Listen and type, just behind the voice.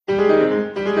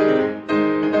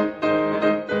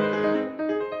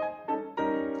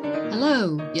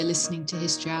You're listening to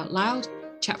History Out Loud,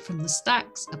 Chat from the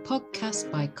Stacks, a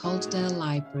podcast by Calderdale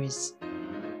Libraries.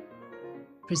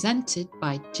 Presented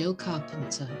by Jill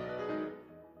Carpenter.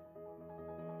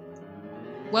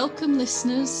 Welcome,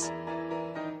 listeners.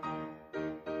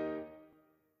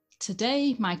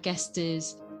 Today, my guest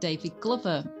is David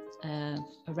Glover, a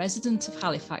resident of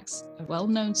Halifax, a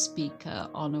well-known speaker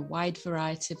on a wide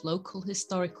variety of local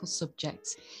historical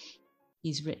subjects.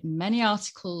 He's written many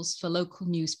articles for local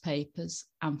newspapers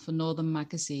and for Northern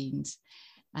magazines,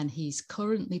 and he's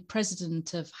currently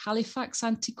president of Halifax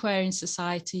Antiquarian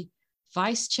Society,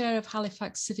 vice chair of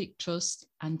Halifax Civic Trust,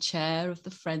 and chair of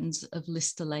the Friends of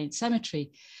Lister Lane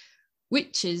Cemetery,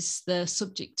 which is the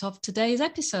subject of today's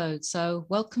episode. So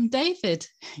welcome, David.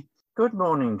 Good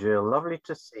morning, Jill. Lovely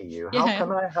to see you. How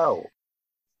can I help?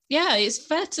 Yeah, it's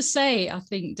fair to say, I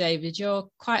think, David, you're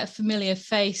quite a familiar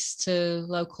face to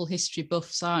local history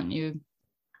buffs, aren't you?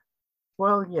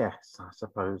 Well, yes, I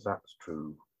suppose that's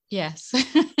true. Yes.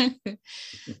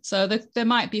 So there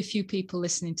might be a few people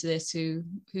listening to this who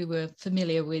were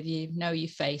familiar with you, know your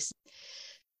face.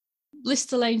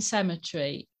 Lister Lane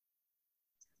Cemetery.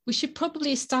 We should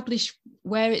probably establish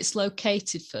where it's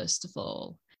located, first of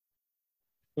all.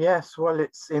 Yes, well,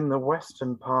 it's in the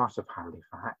western part of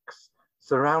Halifax,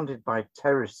 surrounded by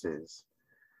terraces.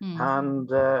 And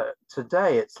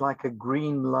today it's like a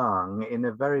green lung in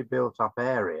a very built-up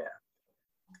area.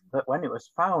 But when it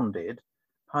was founded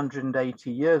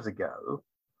 180 years ago,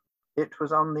 it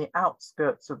was on the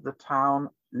outskirts of the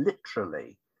town,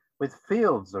 literally, with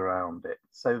fields around it.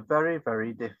 So very,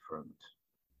 very different.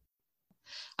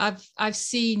 I've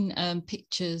seen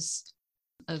pictures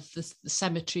of the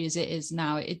cemetery as it is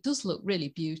now. It does look really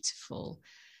beautiful.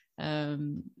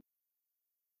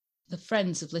 The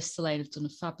Friends of Lister Lane have done a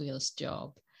fabulous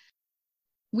job.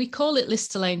 We call it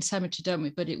Lister Lane Cemetery, don't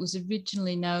we? But it was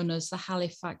originally known as the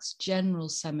Halifax General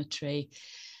Cemetery,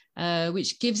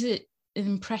 which gives it an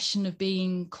impression of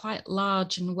being quite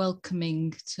large and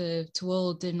welcoming to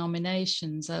all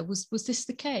denominations. Was this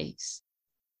the case?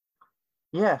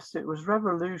 Yes, it was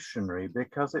revolutionary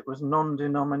because it was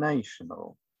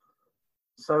non-denominational.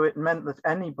 So it meant that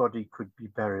anybody could be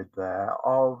buried there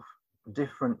of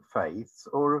different faiths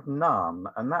or of none,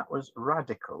 and that was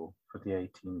radical for the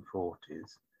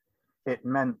 1840s. It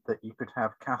meant that you could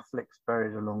have Catholics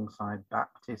buried alongside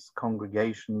Baptists,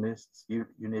 Congregationalists,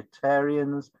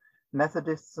 Unitarians,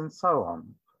 Methodists, and so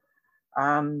on.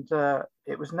 And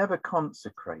it was never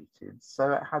consecrated,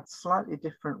 so it had slightly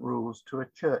different rules to a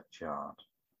churchyard.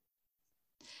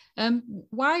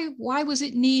 Why was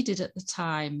it needed at the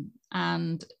time,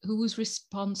 and who was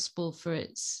responsible for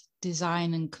its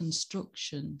design and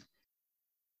construction?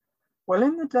 Well,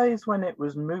 in the days when it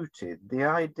was mooted, the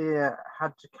idea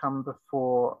had to come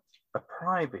before a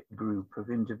private group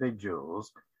of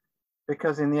individuals,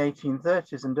 because in the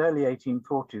 1830s and early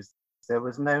 1840s, there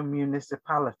was no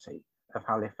municipality of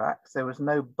Halifax, there was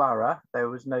no borough, there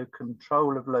was no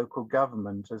control of local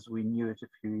government as we knew it a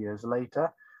few years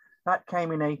later. That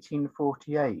came in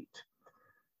 1848.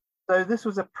 So this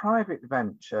was a private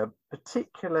venture,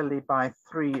 particularly by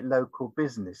three local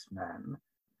businessmen,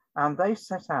 and they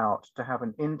set out to have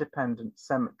an independent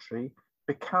cemetery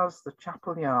because the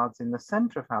chapel yards in the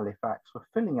centre of Halifax were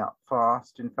filling up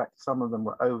fast. In fact, some of them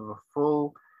were over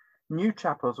full. New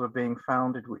chapels were being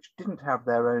founded which didn't have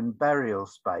their own burial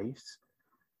space,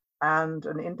 and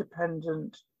an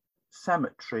independent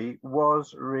cemetery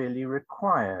was really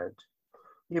required.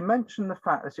 You mentioned the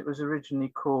fact that it was originally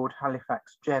called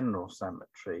Halifax General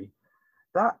Cemetery.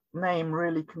 That name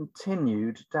really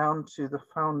continued down to the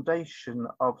foundation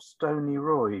of Stony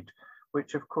Royd,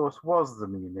 which of course was the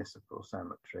municipal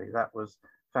cemetery. That was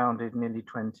founded nearly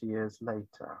 20 years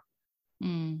later.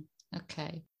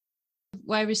 Okay.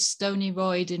 Where is Stony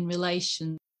Royd in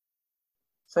relation?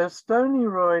 So Stony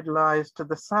Royd lies to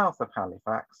the south of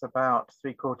Halifax, about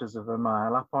 3/4 of a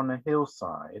mile up on a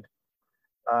hillside.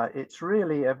 It's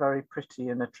really a very pretty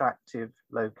and attractive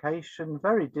location,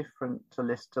 very different to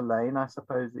Lister Lane. I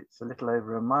suppose it's a little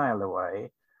over a mile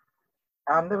away.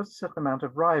 And there was a certain amount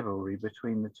of rivalry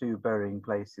between the two burying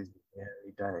places in the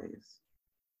early days.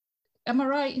 Am I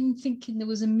right in thinking there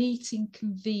was a meeting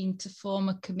convened to form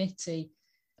a committee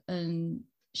and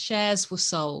shares were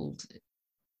sold?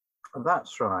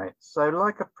 That's right. So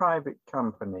like a private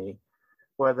company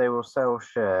where they will sell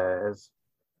shares,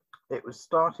 it was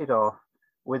started off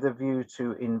with a view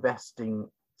to investing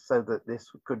so that this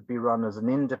could be run as an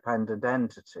independent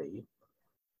entity.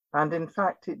 And in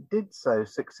fact, it did so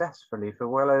successfully for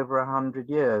well over 100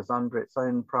 years under its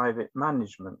own private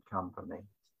management company.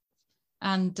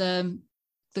 And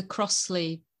the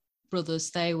Crossley brothers,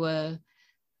 they were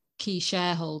key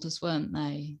shareholders, weren't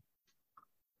they?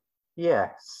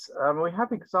 Yes, we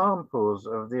have examples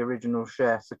of the original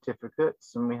share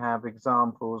certificates, and we have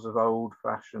examples of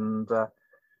old-fashioned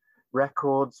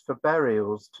records for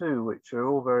burials too, which are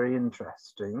all very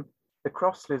interesting. The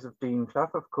Crossleys of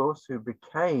Deanclough, of course, who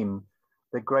became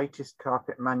the greatest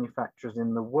carpet manufacturers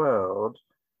in the world,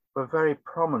 were very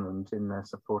prominent in their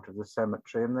support of the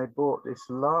cemetery, and they bought this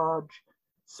large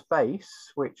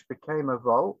space, which became a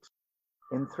vault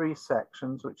in 3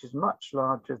 sections, which is much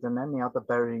larger than any other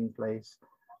burying place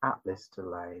at Lister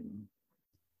Lane.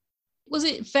 Was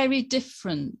it very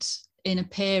different in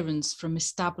appearance from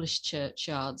established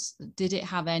churchyards? Did it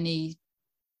have any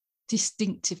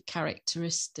distinctive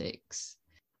characteristics?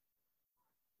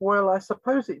 Well, I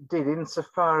suppose it did,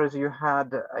 insofar as you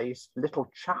had a little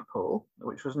chapel,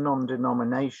 which was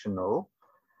non-denominational,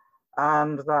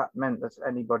 and that meant that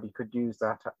anybody could use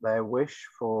that at their wish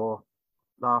for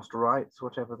last rites,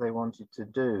 whatever they wanted to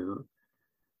do.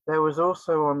 There was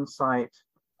also on site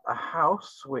a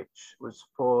house which was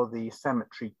for the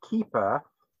cemetery keeper,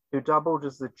 who doubled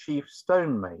as the chief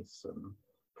stonemason,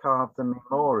 carved the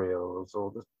memorials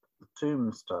or the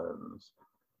tombstones.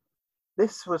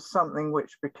 This was something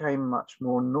which became much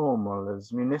more normal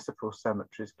as municipal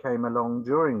cemeteries came along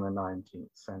during the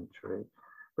 19th century.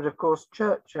 But of course,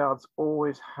 churchyards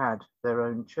always had their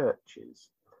own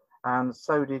churches, and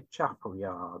so did chapel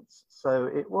yards. So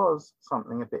it was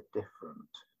something a bit different.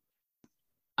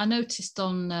 I noticed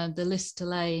on the Lister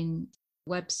Lane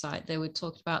website, they were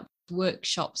talking about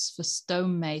workshops for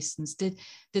stonemasons. Did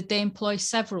they employ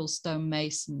several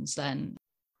stonemasons then?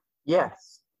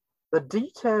 Yes. The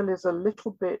detail is a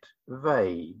little bit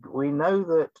vague. We know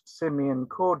that Simeon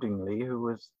Cordingley, who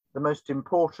was the most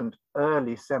important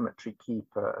early cemetery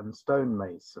keeper and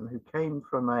stonemason, who came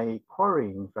from a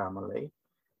quarrying family,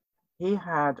 he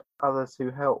had others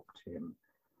who helped him.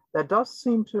 There does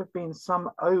seem to have been some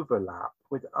overlap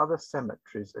with other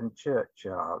cemeteries and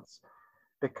churchyards,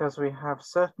 because we have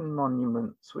certain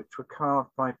monuments which were carved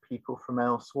by people from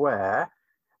elsewhere.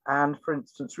 And for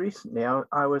instance, recently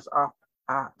I was up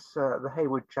at the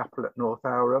Haywood Chapel at North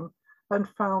Ourham and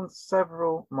found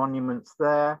several monuments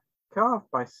there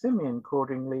carved by Simeon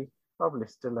Cordingley of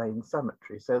Lister Lane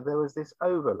Cemetery. So there was this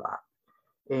overlap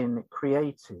in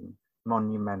creating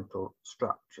monumental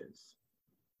structures.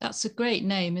 That's a great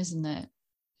name, isn't it?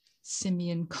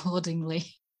 Simeon Cordingley.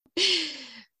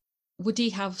 Would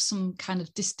he have some kind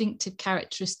of distinctive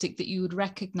characteristic that you would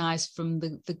recognise from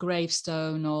the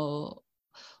gravestone, or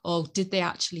did they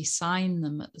actually sign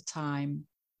them at the time?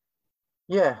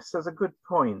 Yes, that's a good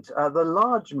point. The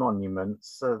large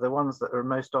monuments, the ones that are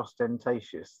most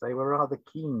ostentatious, they were rather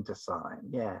keen to sign,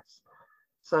 yes.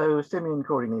 So Simeon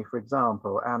Cordingley, for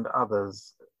example, and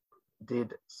others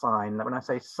did sign. When I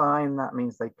say sign, that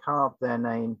means they carved their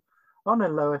name on a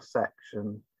lower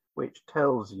section, which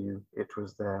tells you it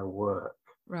was their work.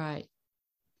 Right.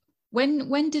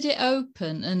 When did it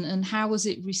open, and how was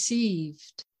it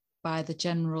received by the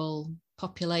general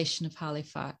population of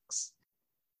Halifax?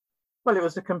 Well, it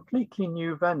was a completely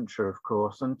new venture, of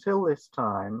course. Until this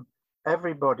time,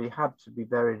 everybody had to be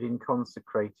buried in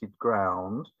consecrated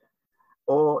ground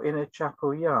or in a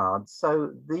chapel yard.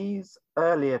 So these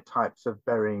earlier types of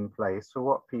burying place were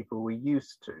what people were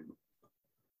used to.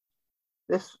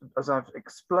 This, as I've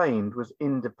explained, was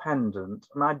independent.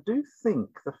 And I do think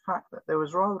the fact that there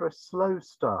was rather a slow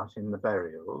start in the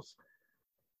burials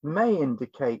may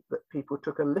indicate that people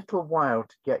took a little while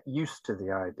to get used to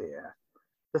the idea.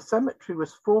 The cemetery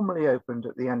was formally opened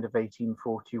at the end of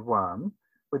 1841,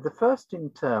 with the first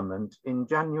interment in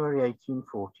January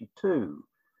 1842.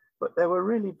 But there were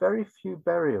really very few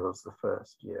burials the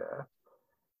first year.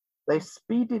 They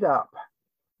speeded up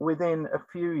within a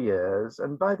few years,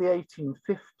 and by the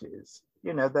 1850s,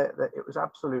 you know, it was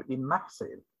absolutely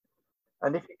massive.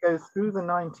 And if you go through the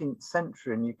 19th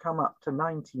century and you come up to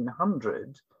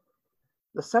 1900,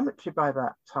 the cemetery by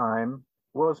that time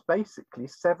was basically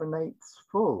 7/8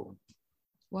 full.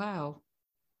 Wow.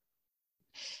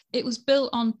 It was built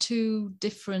on 2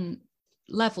 different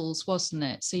levels, wasn't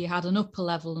it? So you had an upper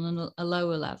level and a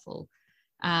lower level.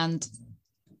 And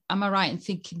am I right in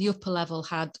thinking the upper level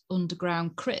had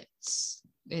underground crypts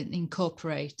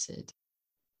incorporated?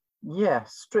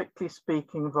 Yes, strictly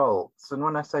speaking, vaults. And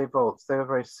when I say vaults, they were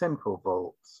very simple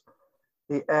vaults.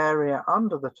 The area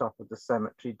under the top of the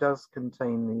cemetery does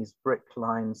contain these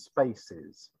brick-lined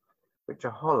spaces, which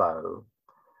are hollow.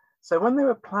 So when they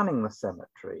were planning the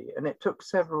cemetery, and it took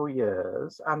several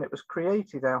years, and it was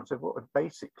created out of what had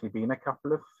basically been a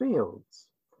couple of fields,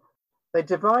 they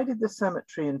divided the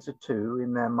cemetery into 2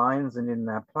 in their minds and in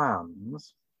their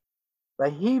plans. They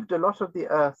heaved a lot of the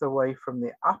earth away from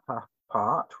the upper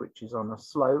part, which is on a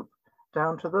slope,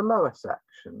 down to the lower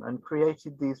section and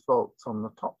created these vaults on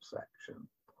the top section,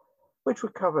 which were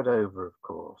covered over, of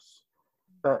course.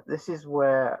 But this is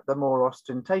where the more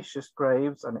ostentatious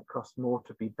graves, and it cost more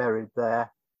to be buried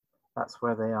there, that's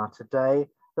where they are today.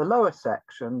 The lower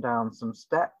section, down some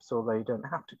steps, although you don't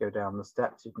have to go down the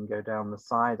steps, you can go down the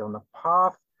side on a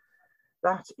path.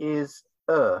 That is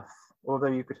earth, although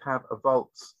you could have a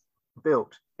vault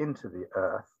built into the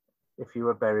earth if you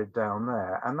were buried down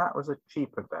there, and that was a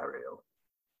cheaper burial.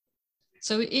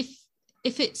 So if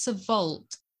it's a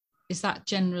vault, is that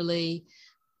generally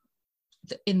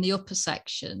in the upper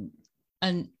section,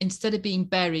 and instead of being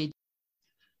buried,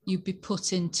 you'd be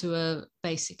put into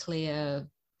basically a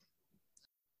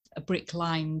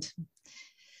brick-lined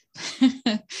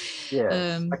yes,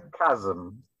 a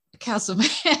chasm.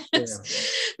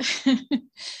 Yes. Yeah.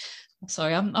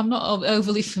 Sorry, I'm not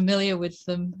overly familiar with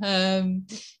them.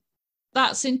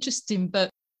 That's interesting, but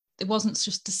it wasn't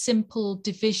just a simple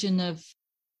division of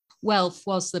wealth,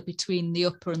 was there, between the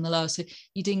upper and the lower? So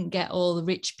you didn't get all the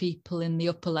rich people in the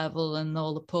upper level and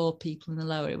all the poor people in the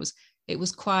lower. It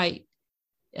was quite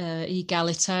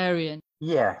egalitarian.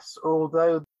 Yes,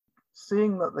 although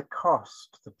seeing that the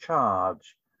cost, the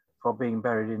charge for being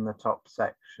buried in the top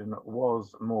section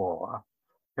was more,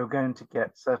 you're going to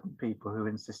get certain people who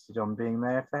insisted on being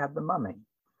there if they had the money.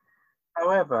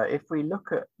 However, if we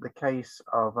look at the case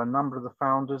of a number of the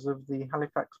founders of the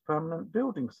Halifax Permanent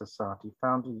Building Society,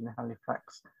 founded in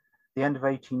Halifax at the end of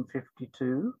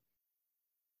 1852,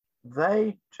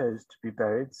 they chose to be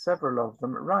buried, several of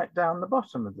them, right down the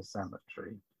bottom of the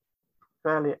cemetery,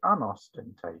 fairly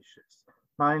unostentatious.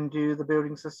 Mind you, the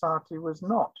Building Society was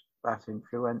not that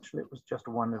influential. It was just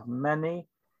one of many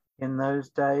in those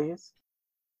days.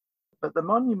 But the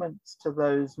monuments to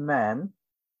those men,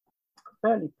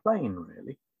 fairly plain,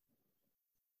 really.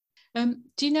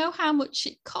 Do you know how much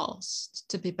it cost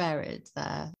to be buried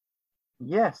there?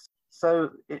 Yes, so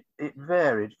it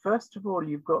varied. First of all,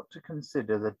 you've got to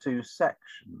consider the two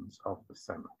sections of the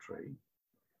cemetery.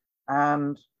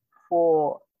 And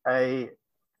for a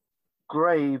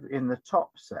grave in the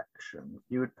top section,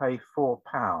 you would pay £4.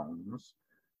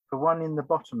 For one in the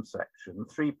bottom section,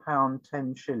 £3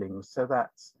 10 shillings. So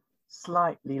that's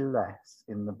slightly less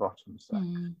in the bottom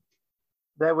section.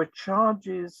 There were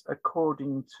charges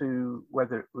according to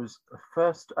whether it was a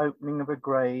first opening of a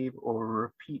grave or a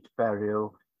repeat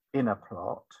burial in a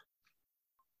plot.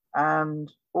 And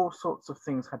all sorts of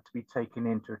things had to be taken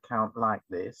into account like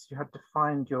this. You had to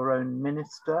find your own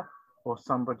minister or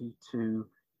somebody to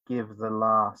give the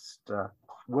last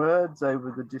words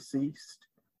over the deceased.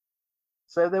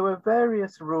 So there were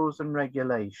various rules and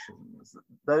regulations.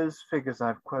 Those figures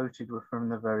I've quoted were from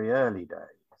the very early days.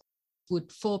 Would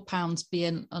 £4 be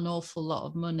an awful lot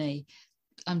of money?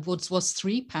 And was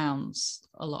 £3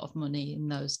 a lot of money in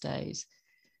those days?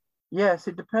 Yes,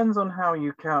 it depends on how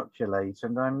you calculate,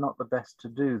 and I'm not the best to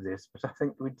do this, but I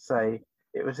think we'd say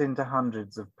it was into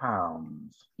hundreds of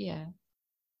pounds. Yeah.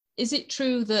 Is it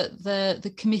true that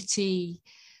the committee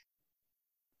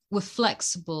were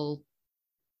flexible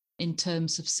in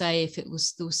terms of, say, if there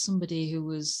was somebody who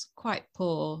was quite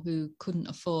poor who couldn't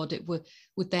afford it,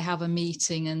 would they have a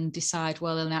meeting and decide,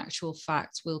 well, in actual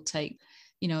fact, we'll take,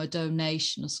 a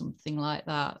donation or something like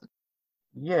that?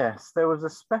 Yes, there was a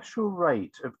special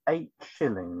rate of 8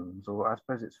 shillings, or I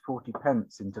suppose it's 40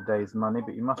 pence in today's money,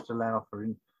 but you must allow for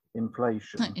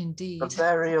inflation. Indeed. A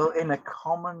burial in a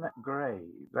common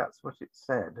grave, that's what it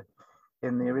said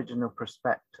in the original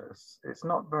prospectus. It's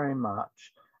not very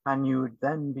much. And you would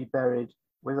then be buried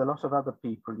with a lot of other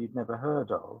people you'd never heard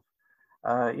of.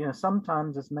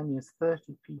 Sometimes as many as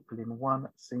 30 people in one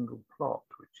single plot,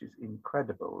 which is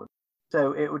incredible.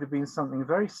 So it would have been something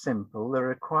very simple. The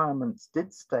requirements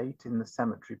did state in the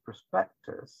cemetery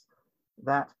prospectus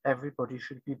that everybody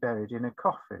should be buried in a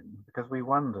coffin, because we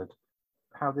wondered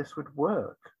how this would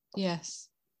work. Yes.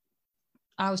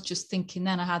 I was just thinking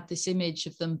then, I had this image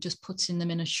of them just putting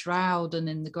them in a shroud and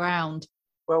in the ground.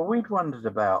 Well, we'd wondered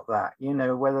about that,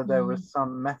 whether there was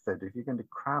some method. If you're going to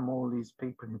cram all these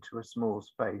people into a small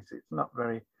space, it's not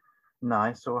very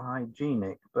nice or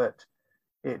hygienic, but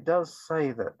it does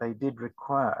say that they did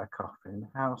require a coffin.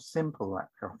 How simple that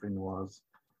coffin was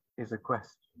is a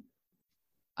question.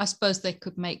 I suppose they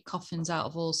could make coffins out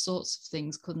of all sorts of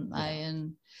things, couldn't they? Yeah.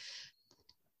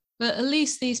 But at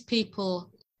least these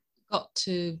people got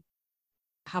to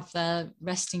have their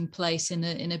resting place in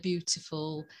a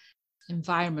beautiful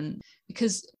environment,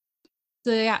 because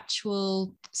the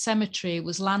actual cemetery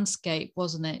was landscape,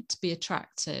 wasn't it, to be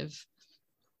attractive?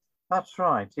 That's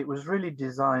right. It was really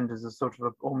designed as a sort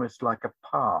of almost like a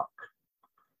park.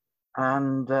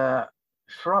 and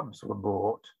shrubs were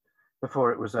bought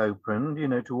before it was opened,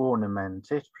 to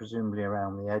ornament it, presumably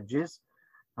around the edges.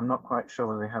 I'm not quite sure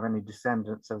whether they have any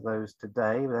descendants of those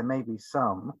today. There may be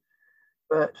some,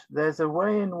 but there's a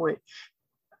way in which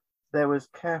there was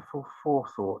careful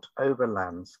forethought over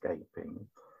landscaping.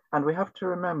 And we have to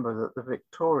remember that the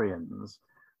Victorians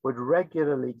would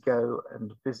regularly go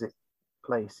and visit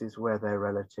places where their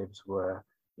relatives were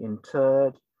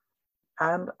interred.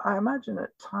 And I imagine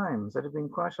at times there had been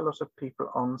quite a lot of people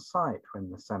on site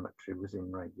when the cemetery was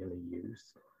in regular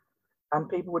use. And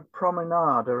people would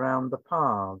promenade around the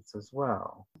paths as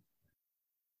well.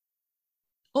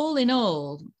 All in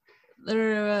all,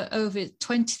 there are over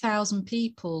 20,000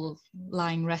 people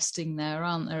lying resting there,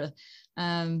 aren't there?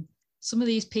 Some of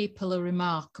these people are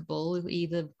remarkable,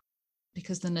 either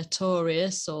because they're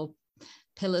notorious or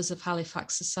pillars of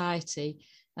Halifax society.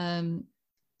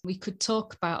 We could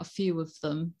talk about a few of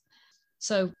them.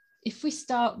 So if we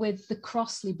start with the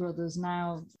Crossley brothers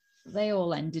now, they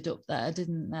all ended up there,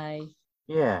 didn't they?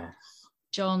 Yes.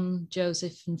 John,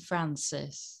 Joseph and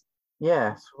Francis.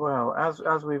 Yes, well,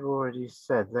 as we've already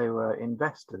said, they were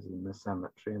investors in the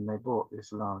cemetery, and they bought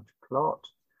this large plot,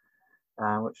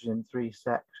 which is in 3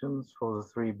 sections for the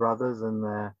 3 brothers and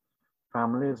their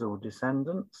families or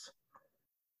descendants.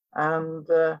 And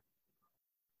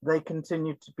they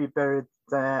continued to be buried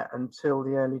there until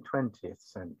the early 20th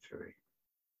century.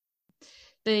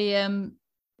 They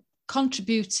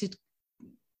contributed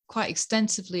quite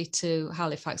extensively to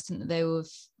Halifax, didn't they? They were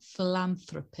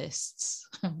philanthropists.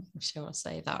 I'm sure I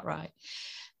say that right.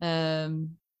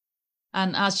 And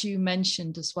as you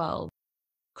mentioned as well,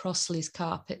 Crossley's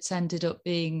Carpets ended up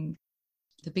being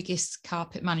the biggest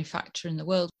carpet manufacturer in the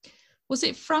world. Was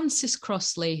it Francis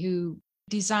Crossley who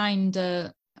designed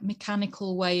a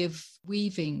mechanical way of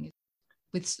weaving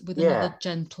with another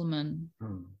gentleman?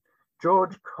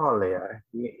 George Collier.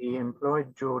 He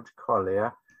employed George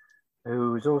Collier,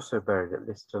 who was also buried at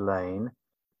Lister Lane,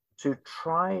 to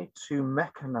try to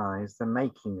mechanize the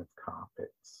making of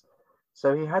carpets.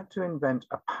 So he had to invent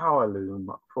a power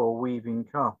loom for weaving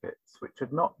carpets, which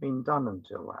had not been done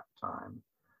until that time.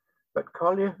 But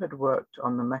Collier had worked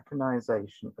on the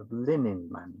mechanization of linen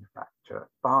manufacture at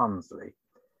Barnsley,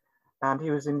 and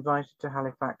he was invited to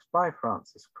Halifax by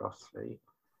Francis Crossley.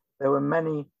 There were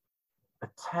many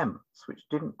attempts which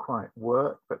didn't quite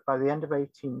work, but by the end of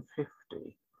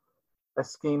 1850, a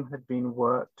scheme had been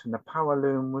worked and a power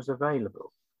loom was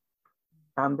available.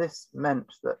 And this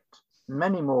meant that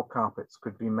many more carpets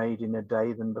could be made in a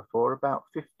day than before, about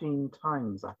 15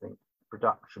 times, I think,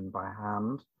 production by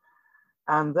hand.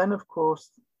 And then, of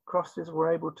course, Crossley's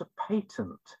were able to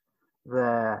patent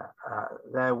their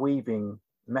weaving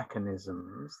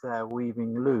mechanisms, their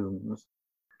weaving looms,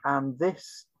 and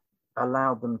this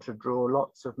allowed them to draw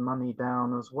lots of money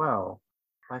down as well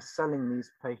by selling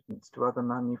these patents to other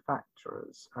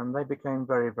manufacturers, and they became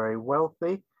very, very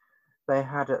wealthy. They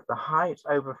had at the height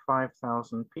over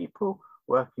 5,000 people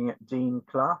working at Dean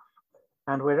Clough,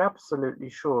 and we're absolutely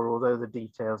sure, although the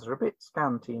details are a bit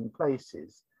scanty in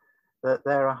places, that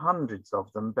there are hundreds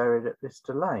of them buried at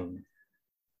Lister Lane.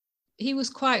 He was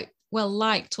quite well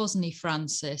liked, wasn't he,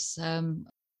 Francis?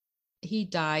 He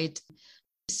died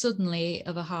suddenly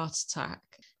of a heart attack.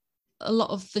 A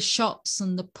lot of the shops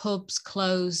and the pubs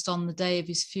closed on the day of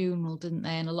his funeral, didn't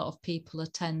they? And a lot of people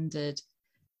attended.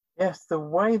 Yes, the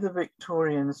way the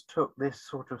Victorians took this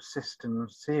sort of system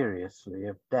seriously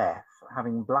of death,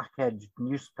 having black-edged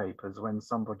newspapers when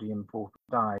somebody important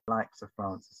died, like Sir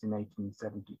Francis in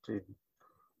 1872.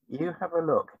 You have a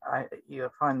look,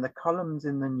 you'll find the columns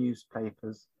in the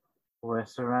newspapers were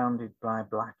surrounded by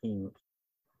black ink.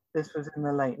 This was in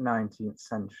the late 19th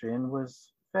century and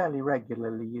was fairly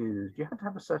regularly used. You had to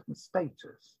have a certain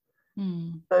status.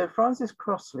 So Francis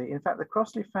Crossley, in fact, the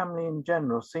Crossley family in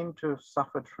general seemed to have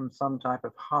suffered from some type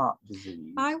of heart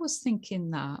disease. I was thinking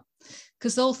that,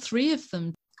 because all 3 of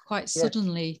them quite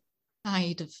suddenly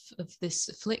died of this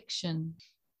affliction.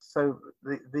 So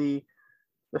the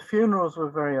funerals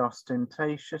were very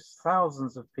ostentatious.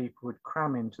 Thousands of people would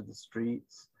cram into the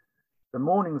streets. The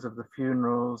mornings of the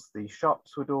funerals, the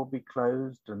shops would all be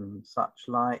closed and such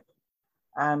like.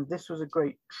 And this was a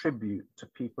great tribute to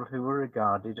people who were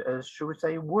regarded as, shall we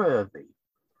say, worthy.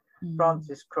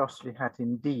 Francis Crossley had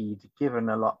indeed given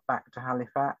a lot back to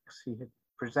Halifax. He had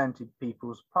presented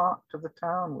People's Park to the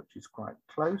town, which is quite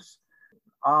close,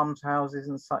 almshouses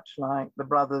and such like. The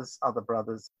other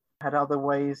brothers, had other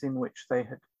ways in which they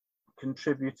had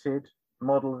contributed,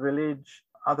 Model Village,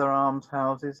 other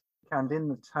almshouses, and in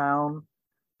the town,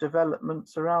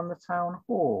 developments around the town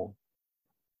hall.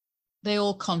 They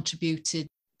all contributed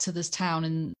to this town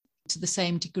and to the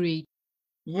same degree.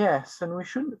 Yes, and we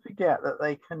shouldn't forget that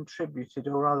they contributed,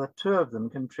 or rather two of them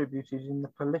contributed in the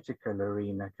political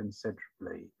arena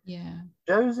considerably. Yeah.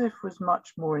 Joseph was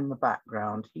much more in the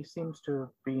background. He seems to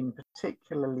have been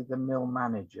particularly the mill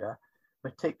manager,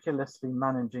 meticulously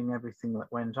managing everything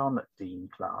that went on at Dean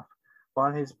Clough,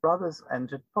 while his brothers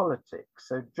entered politics.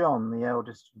 So John, the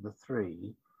eldest of the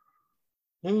three,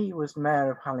 he was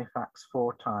mayor of Halifax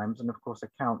 4 times, and of course a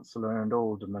councillor and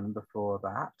alderman before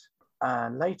that.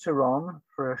 Later on,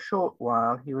 for a short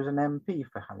while, he was an MP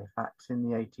for Halifax in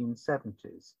the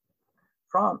 1870s.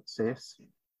 Francis,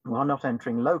 while not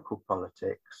entering local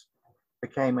politics,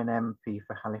 became an MP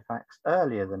for Halifax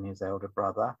earlier than his elder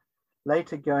brother,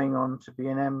 later going on to be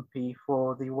an MP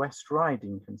for the West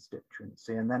Riding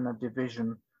constituency and then a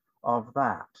division of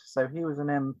that. So he was an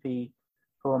MP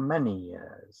for many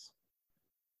years.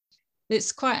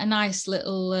 It's quite a nice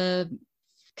little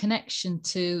connection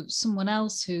to someone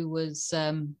else who was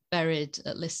buried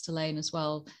at Lister Lane as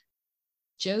well,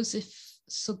 Joseph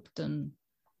Sugden.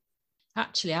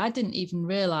 Actually, I didn't even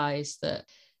realise that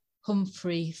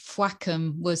Humphrey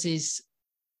Thwackum was his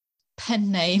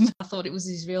pen name. I thought it was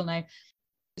his real name.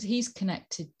 He's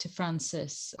connected to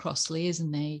Francis Crossley,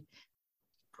 isn't he?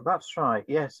 That's right,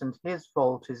 yes, and his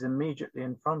vault is immediately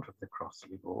in front of the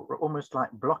Crossley vault, almost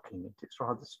like blocking it. It's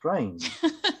rather strange.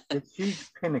 This huge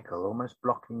pinnacle almost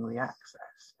blocking the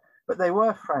access. But they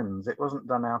were friends. It wasn't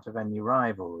done out of any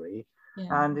rivalry.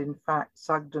 Yeah. And in fact,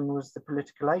 Sugden was the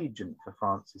political agent for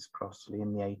Francis Crossley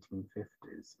in the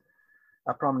 1850s.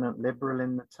 A prominent Liberal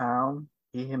in the town,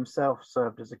 he himself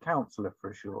served as a councillor for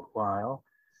a short while.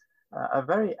 A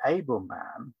very able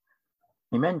man.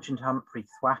 He mentioned Humphrey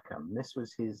Thwackum. This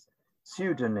was his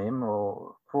pseudonym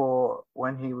or for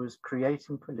when he was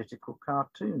creating political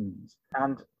cartoons.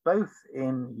 And both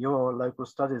in your local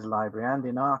studies library and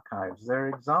in archives, there are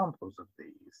examples of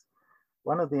these.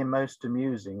 One of the most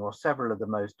amusing, or several of the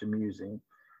most amusing,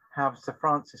 have Sir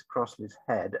Francis Crossley's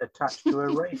head attached to a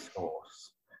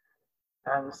racehorse,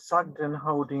 and Sugden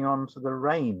holding on to the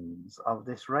reins of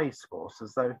this racehorse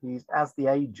as though he's, as the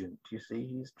agent, you see,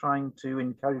 he's trying to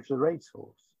encourage the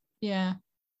racehorse. Yeah.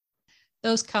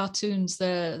 Those cartoons,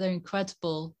 they're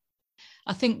incredible.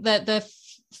 I think that they're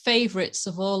favourites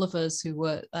of all of us who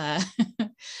work there.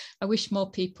 I wish more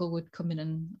people would come in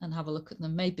and have a look at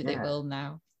them. Maybe they will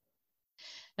now.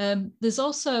 There's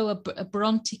also a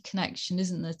Bronte connection,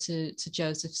 isn't there, to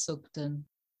Joseph Sugden?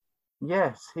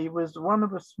 Yes, he was one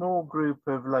of a small group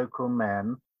of local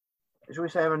men, shall we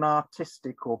say, of an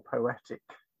artistic or poetic,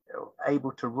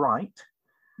 able to write,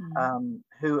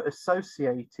 who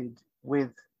associated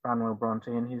with Branwell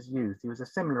Bronte in his youth. He was a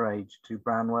similar age to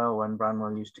Branwell when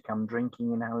Branwell used to come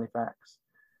drinking in Halifax.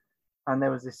 And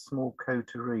there was this small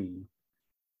coterie.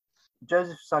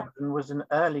 Joseph Sugden was an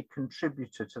early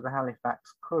contributor to the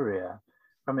Halifax Courier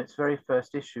from its very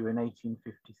first issue in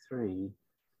 1853.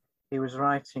 He was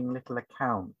writing little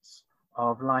accounts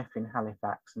of life in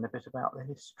Halifax and a bit about the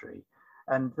history.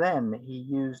 And then he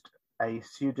used a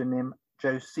pseudonym,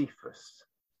 Josephus.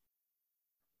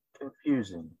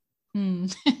 Confusing.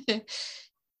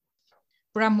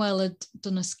 Branwell had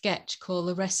done a sketch called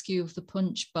The Rescue of the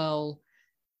Punch Bowl,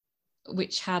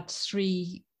 which had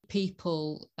 3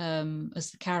 people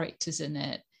as the characters in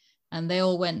it, and they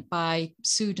all went by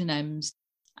pseudonyms,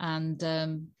 and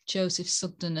Joseph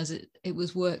Sugden, as it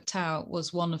was worked out,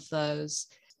 was one of those.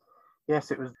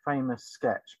 Yes, it was a famous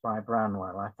sketch by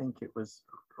Branwell. I think it was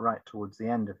right towards the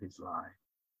end of his life.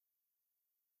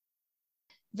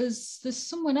 There's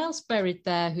someone else buried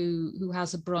there who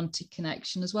has a Bronte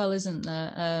connection as well, isn't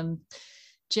there?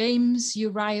 James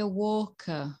Uriah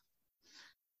Walker.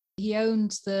 He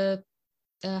owns the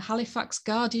Halifax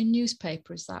Guardian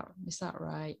newspaper. Is that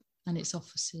right? And its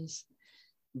offices.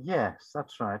 Yes,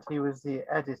 that's right. He was the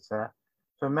editor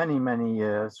for many, many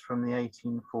years, from the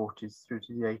 1840s through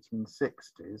to the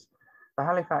 1860s. The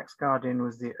Halifax Guardian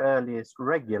was the earliest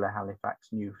regular Halifax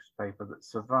newspaper that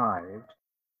survived.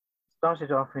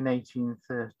 Started off in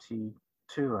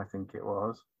 1832, I think it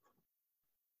was.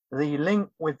 The link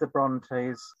with the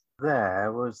Brontes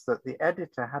there was that the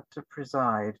editor had to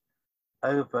preside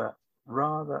over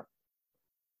rather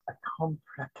a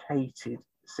complicated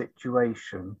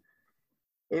situation.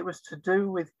 It was to do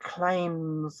with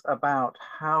claims about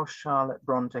how Charlotte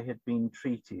Bronte had been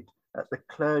treated at the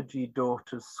clergy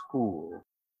daughters' school.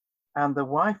 And the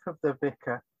wife of the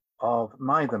vicar of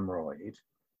Mytholmroyd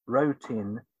wrote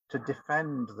in to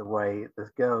defend the way the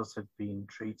girls had been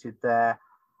treated there.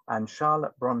 And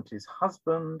Charlotte Bronte's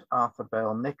husband, Arthur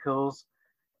Bell Nichols,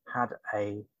 had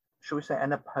shall we say,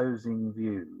 an opposing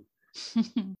view.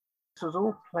 This was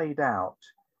all played out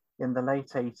in the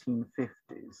late 1850s.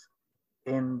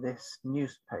 in this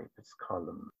newspaper's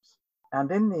columns.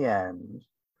 And in the end,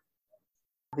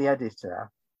 the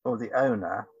editor or the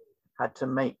owner had to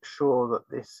make sure that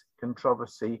this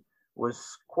controversy was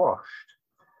squashed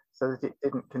so that it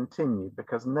didn't continue,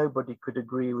 because nobody could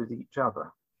agree with each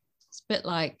other. It's a bit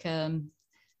like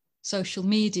social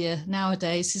media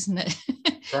nowadays, isn't it?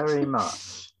 Very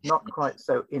much. Not quite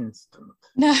so instant.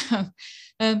 No.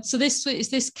 So this is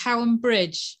this Cowan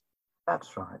Bridge.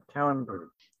 That's right, Cowan Bridge.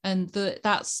 And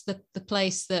that's the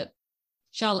place that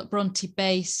Charlotte Bronte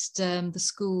based the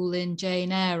school in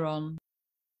Jane Eyre on.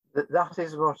 That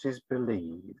is what is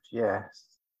believed, yes.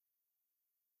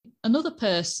 Another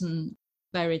person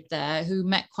buried there who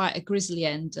met quite a grisly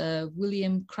end,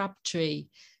 William Crabtree,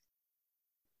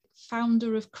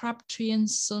 founder of Crabtree and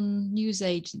Son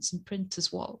newsagents and printers.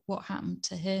 What happened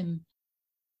to him?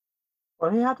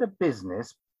 Well, he had a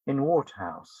business in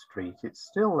Waterhouse Street. It's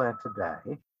still there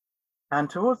today. And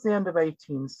towards the end of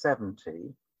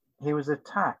 1870, he was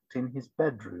attacked in his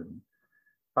bedroom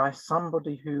by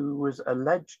somebody who was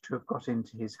alleged to have got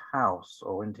into his house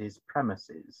or into his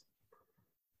premises.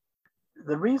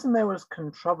 The reason there was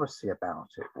controversy about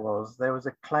it was there was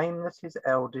a claim that his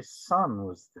eldest son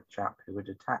was the chap who had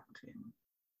attacked him.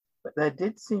 But there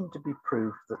did seem to be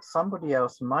proof that somebody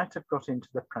else might have got into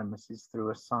the premises through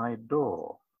a side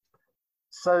door.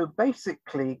 So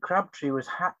basically, Crabtree was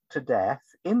hacked to death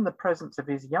in the presence of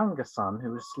his younger son,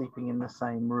 who was sleeping in the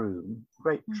same room.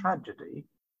 Great tragedy.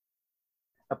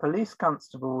 A police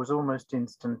constable was almost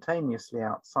instantaneously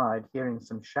outside, hearing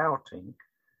some shouting,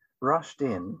 rushed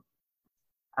in,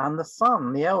 and the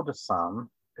son, the elder son,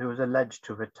 who was alleged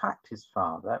to have attacked his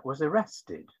father, was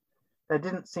arrested. There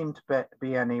didn't seem to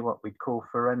be any what we'd call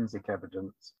forensic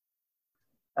evidence,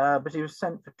 but he was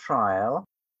sent for trial,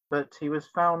 but he was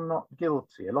found not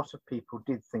guilty. A lot of people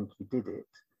did think he did it,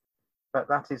 but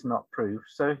that is not proof.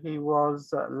 So he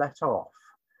was let off,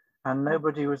 and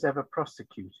nobody was ever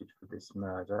prosecuted for this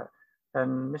murder.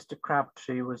 And Mr.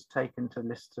 Crabtree was taken to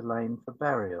Lister Lane for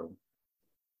burial.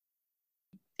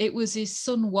 It was his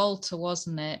son Walter,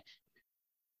 wasn't it?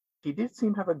 He did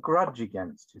seem to have a grudge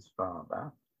against his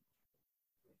father.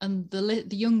 And the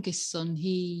youngest son,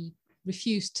 he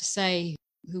refused to say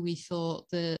who he thought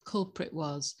the culprit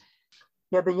was.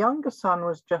 Yeah, the younger son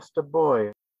was just a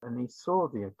boy, and he saw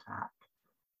the attack,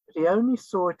 but he only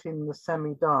saw it in the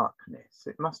semi-darkness.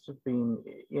 It must have been,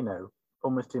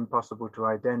 almost impossible to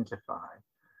identify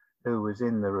who was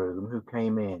in the room, who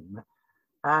came in.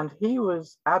 And he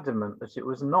was adamant that it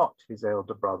was not his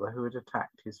elder brother who had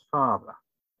attacked his father.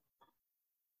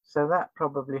 So that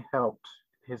probably helped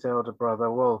his elder brother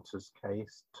Walter's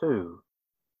case too.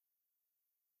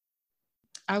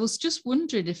 I was just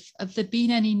wondering have there been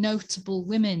any notable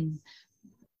women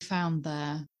found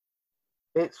there?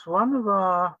 It's one of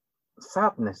our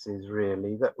sadnesses,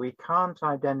 really, that we can't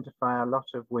identify a lot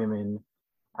of women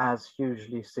as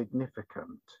hugely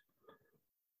significant.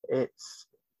 It's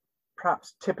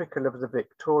perhaps typical of the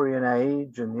Victorian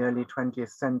age and the early 20th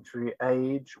century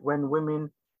age, when women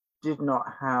did not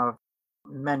have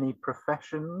many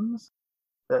professions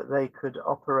that they could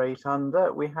operate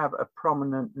under. We have a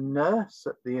prominent nurse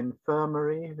at the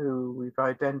infirmary who we've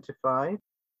identified,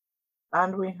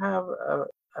 and we have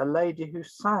a lady who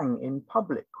sang in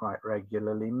public quite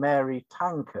regularly, Mary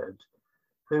Tankard,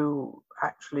 who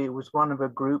actually was one of a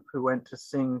group who went to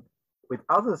sing with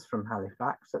others from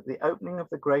Halifax at the opening of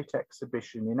the Great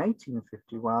Exhibition in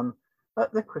 1851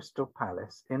 at the Crystal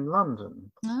Palace in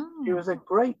London. Oh. She was a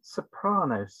great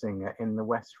soprano singer in the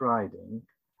West Riding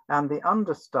and the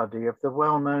understudy of the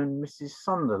well-known Mrs.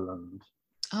 Sunderland.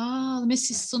 Oh, the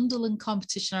Mrs. Sunderland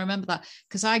competition. I remember that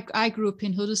because I grew up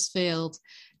in Huddersfield,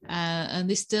 and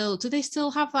do they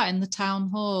still have that in the town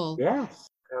hall? Yes,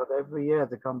 every year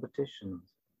the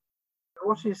competitions.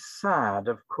 What is sad,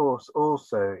 of course,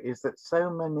 also is that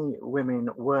so many women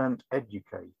weren't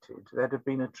educated. There'd have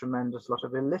been a tremendous lot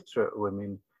of illiterate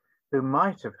women who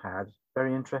might have had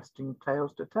very interesting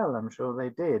tales to tell. I'm sure they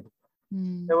did.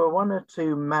 There were one or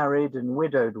two married and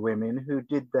widowed women who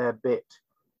did their bit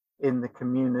in the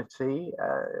community.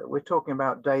 We're talking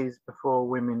about days before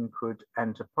women could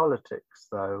enter politics,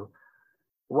 though.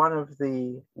 One of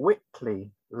the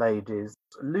Whitley ladies,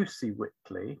 Lucy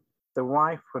Whitley, the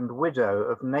wife and widow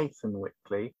of Nathan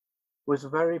Whitley, was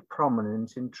very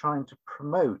prominent in trying to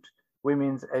promote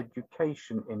women's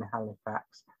education in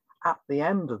Halifax at the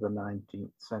end of the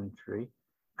 19th century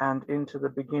and into the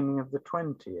beginning of the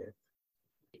 20th.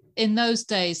 In those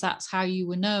days, that's how you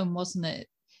were known, wasn't it?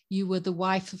 You were the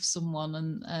wife of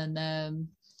someone, and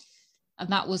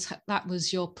that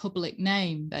was your public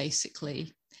name,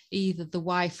 basically, either the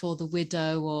wife or the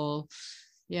widow, or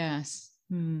yes.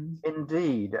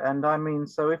 Indeed. And I mean,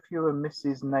 so if you were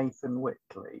Mrs. Nathan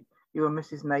Whitley, you were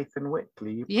Mrs. Nathan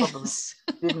Whitley. You probably Yes.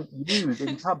 didn't use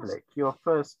in public. Your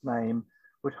first name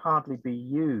would hardly be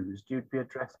used. You'd be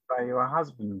addressed by your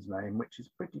husband's name, which is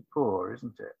pretty poor,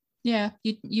 isn't it? Yeah,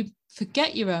 you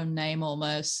forget your own name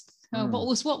almost. Oh,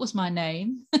 what was my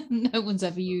name? No one's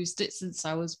ever used it since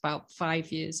I was about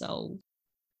 5 years old.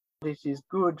 It is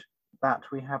good that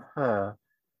we have her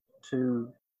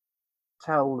to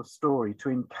tell the story, to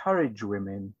encourage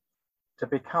women to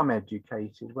become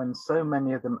educated when so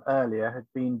many of them earlier had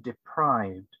been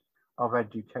deprived of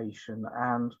education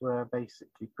and were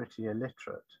basically pretty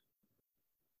illiterate.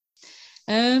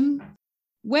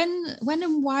 When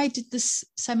and why did this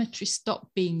cemetery stop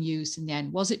being used in the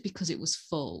end? Was it because it was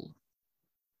full?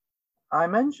 I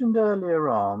mentioned earlier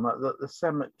on that the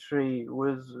cemetery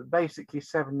was basically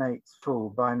 7/8 full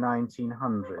by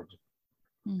 1900.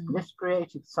 This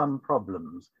created some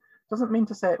problems. Doesn't mean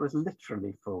to say it was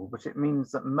literally full, but it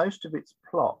means that most of its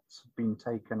plots had been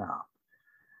taken up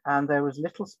and there was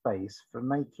little space for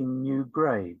making new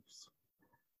graves.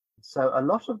 So a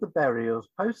lot of the burials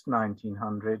post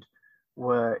 1900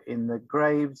 were in the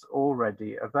graves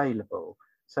already available.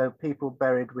 So people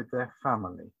buried with their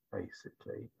family,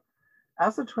 basically.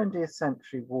 As the 20th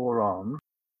century wore on,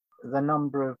 the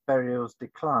number of burials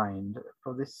declined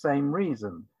for this same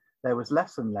reason. There was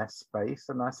less and less space,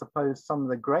 and I suppose some of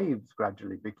the graves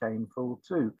gradually became full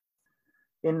too.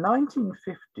 In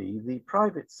 1950, the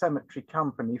private cemetery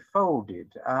company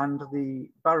folded, and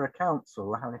the Borough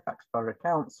Council, the Halifax Borough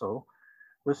Council,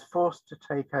 was forced to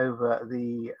take over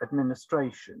the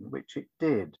administration, which it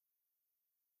did.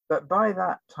 But by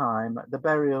that time, the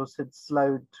burials had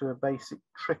slowed to a basic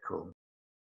trickle.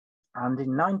 And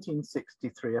in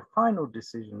 1963, a final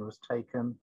decision was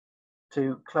taken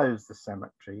to close the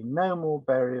cemetery. No more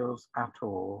burials at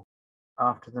all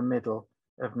after the middle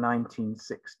of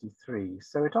 1963.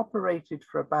 So it operated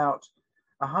for about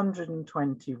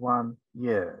 121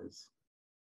 years.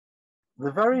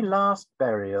 The very last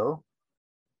burial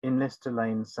in Lister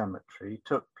Lane Cemetery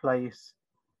took place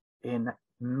in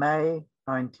May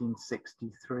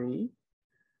 1963,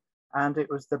 and it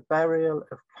was the burial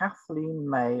of Kathleen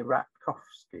May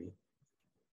Ratkowski.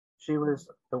 She was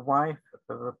the wife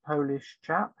of a Polish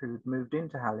chap who'd moved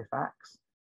into Halifax,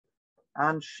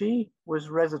 and she was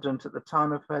resident at the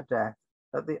time of her death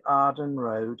at the Arden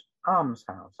Road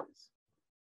Almshouses.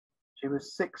 She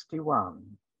was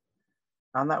 61,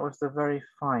 and that was the very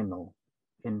final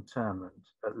interment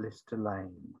at Lister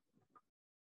Lane.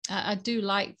 I do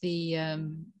like the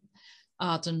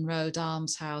Arden Road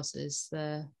Almshouses.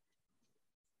 They're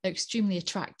extremely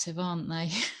attractive, aren't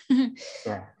they?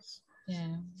 Yes.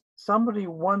 Yeah. Somebody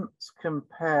once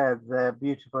compared their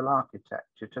beautiful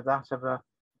architecture to that of a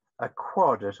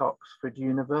quad at Oxford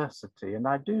University, and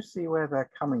I do see where they're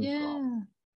coming from.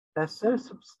 They're so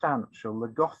substantial, the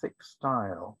Gothic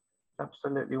style,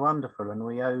 absolutely wonderful, and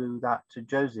we owe that to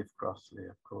Joseph Crossley,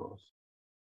 of course.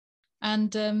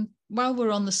 And while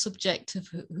we're on the subject of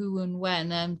who and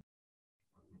when,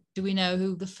 do we know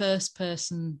who the first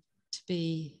person to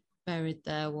be buried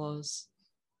there was?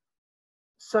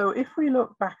 So if we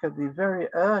look back at the very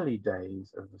early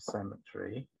days of the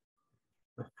cemetery,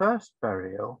 the first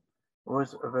burial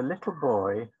was of a little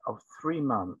boy of 3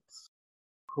 months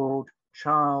called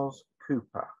Charles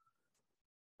Cooper,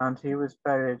 and he was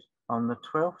buried on the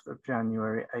 12th of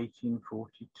January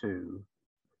 1842.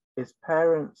 His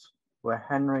parents were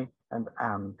Henry and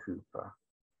Anne Cooper,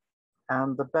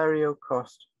 and the burial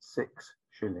cost 6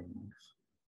 shillings.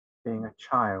 Being a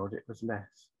child, it was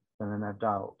less than an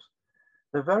adult.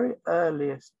 The very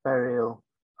earliest burial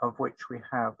of which we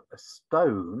have a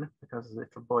stone, because the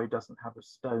little boy doesn't have a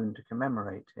stone to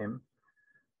commemorate him,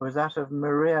 was that of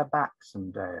Maria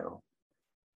Baxendale,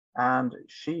 and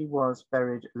she was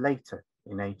buried later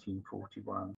in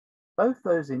 1841. Both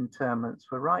those interments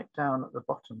were right down at the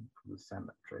bottom of the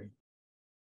cemetery.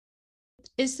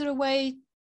 Is there a way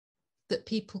that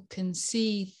people can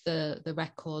see the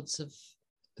records of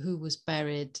who was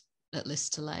buried at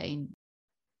Lister Lane?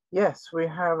 Yes, we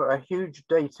have a huge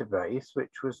database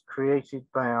which was created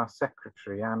by our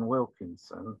secretary, Anne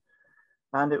Wilkinson,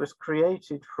 and it was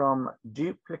created from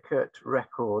duplicate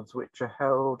records which are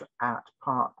held at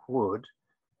Park Wood,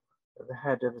 at the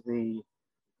head of the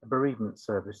bereavement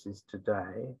services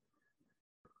today.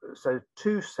 So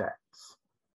 2 sets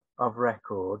of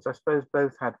records. I suppose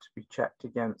both had to be checked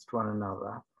against one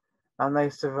another, and they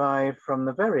survived from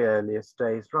the very earliest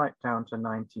days right down to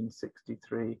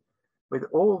 1963, with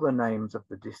all the names of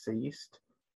the deceased,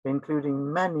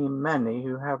 including many, many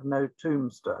who have no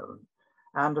tombstone.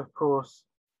 And of course,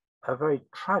 a very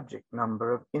tragic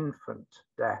number of infant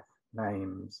death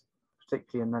names,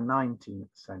 particularly in the 19th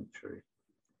century.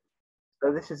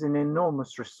 So this is an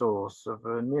enormous resource of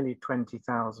nearly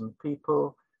 20,000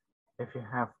 people. If you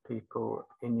have people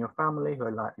in your family who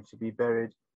are likely to be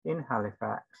buried in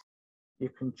Halifax, you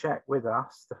can check with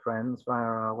us, the Friends, via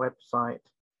our website,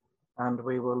 and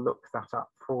we will look that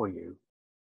up for you.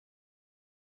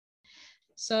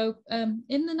 So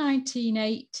in the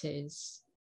 1980s,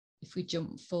 if we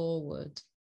jump forward,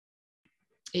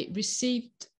 it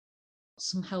received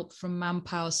some help from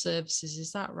Manpower Services,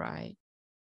 is that right?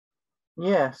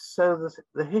 Yes, so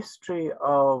the history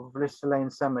of Lister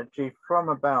Lane Cemetery from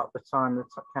about the time the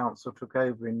council took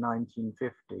over in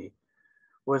 1950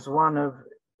 was one of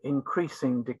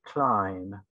increasing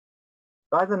decline.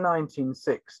 By the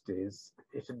 1960s,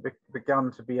 it had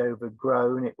begun to be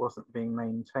overgrown. It wasn't being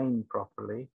maintained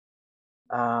properly.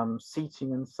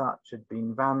 Seating and such had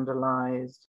been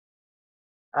vandalized.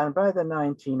 And by the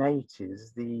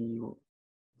 1980s, the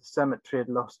cemetery had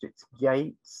lost its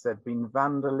gates. There'd been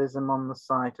vandalism on the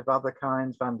site of other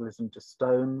kinds, vandalism to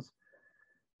stones.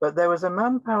 But there was a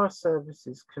Manpower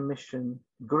Services Commission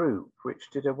group which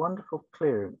did a wonderful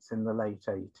clearance in the late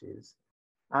 80s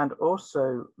and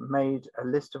also made a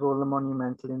list of all the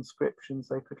monumental inscriptions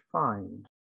they could find.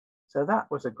 So that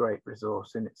was a great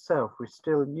resource in itself. We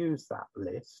still use that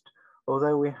list,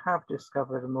 although we have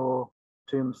discovered more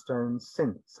tombstones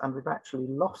since, and we've actually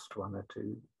lost one or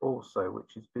two also,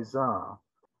 which is bizarre.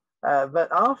 But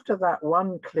after that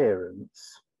one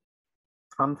clearance,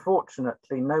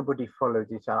 unfortunately, nobody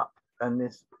followed it up, and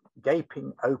this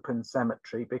gaping open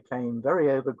cemetery became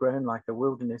very overgrown, like a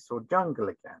wilderness or jungle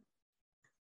again,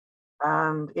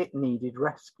 and it needed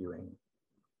rescuing.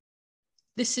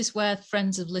 This is where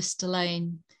Friends of Lister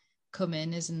Lane come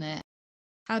in, isn't it?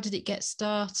 How did it get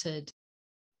started?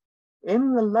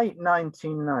 In the late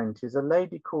 1990s, a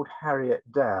lady called Harriet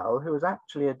Dell, who was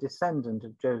actually a descendant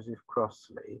of Joseph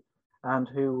Crossley and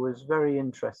who was very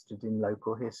interested in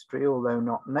local history, although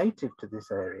not native to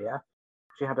this area.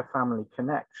 She had a family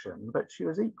connection, but she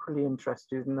was equally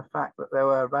interested in the fact that there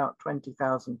were about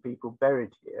 20,000 people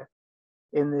buried here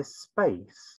in this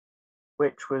space,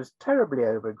 which was terribly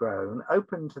overgrown,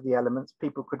 open to the elements.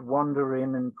 People could wander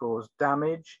in and cause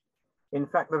damage. In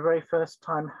fact, the very first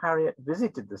time Harriet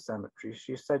visited the cemetery,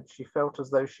 she said she felt as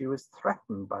though she was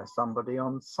threatened by somebody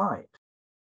on site.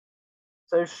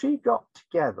 So she got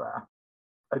together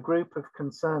a group of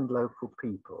concerned local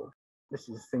people. This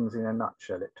is things in a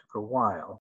nutshell. It took a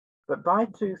while. But by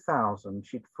 2000,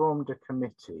 she'd formed a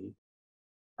committee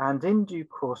and in due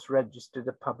course registered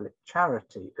a public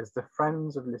charity as the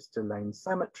Friends of Lister Lane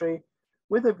Cemetery,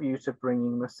 with a view to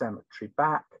bringing the cemetery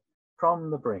back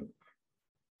from the brink.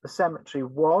 The cemetery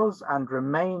was and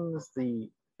remains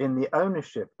in the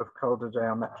ownership of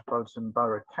Calderdale Metropolitan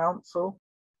Borough Council,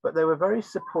 but they were very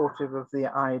supportive of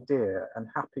the idea and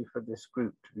happy for this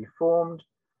group to be formed,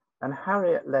 and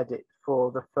Harriet led it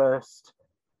for the first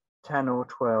 10 or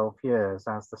 12 years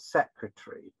as the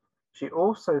secretary. She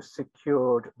also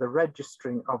secured the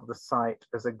registering of the site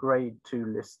as a Grade 2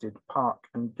 listed park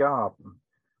and garden,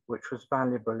 which was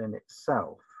valuable in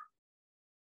itself.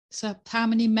 So how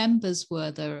many members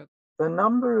were there? The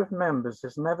number of members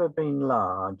has never been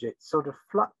large. It sort of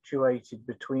fluctuated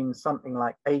between something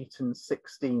like 8 and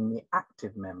 16, the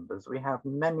active members. We have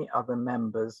many other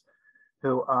members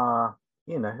who are,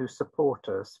 who support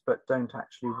us, but don't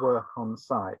actually work on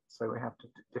site. So we have to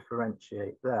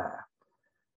differentiate there.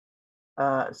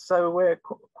 So we're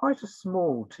quite a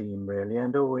small team, really,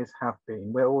 and always have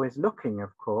been. We're always looking,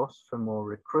 of course, for more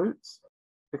recruits,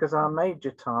 because our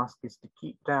major task is to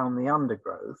keep down the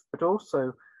undergrowth, but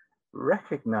also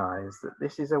recognize that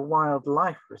this is a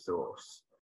wildlife resource.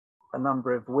 A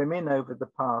number of women over the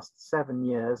past 7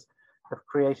 years have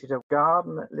created a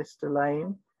garden at Lister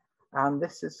Lane, and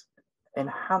this has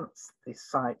enhanced the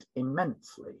site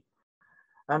immensely.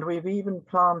 And we've even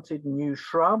planted new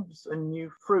shrubs and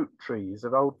new fruit trees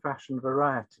of old-fashioned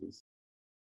varieties.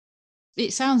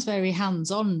 It sounds very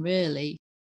hands-on, really.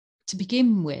 To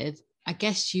begin with, I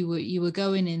guess you were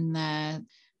going in there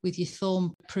with your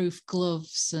thorn-proof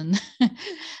gloves and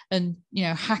and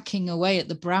hacking away at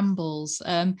the brambles.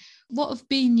 What have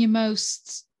been your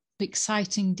most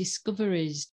exciting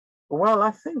discoveries? Well,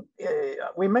 I think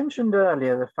we mentioned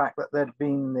earlier the fact that there'd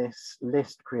been this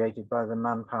list created by the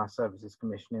Manpower Services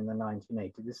Commission in the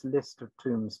 1980s, this list of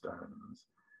tombstones.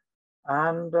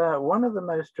 And one of the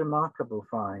most remarkable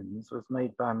finds was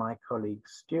made by my colleague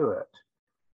Stuart,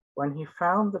 when he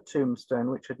found the tombstone,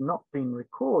 which had not been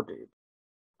recorded,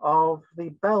 of the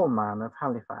bellman of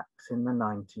Halifax in the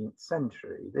 19th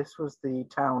century. This was the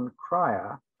town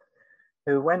crier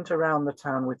who went around the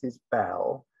town with his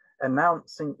bell,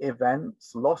 announcing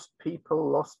events, lost people,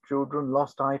 lost children,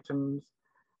 lost items,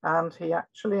 and he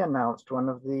actually announced one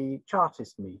of the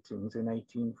Chartist meetings in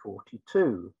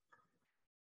 1842.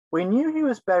 We knew he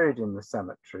was buried in the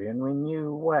cemetery and we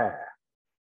knew where,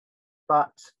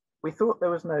 but we thought there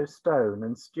was no stone,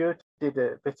 and Stuart did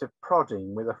a bit of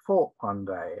prodding with a fork one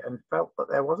day and felt that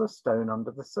there was a stone under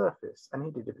the surface, and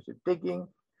he did a bit of digging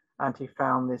and he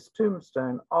found this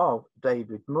tombstone of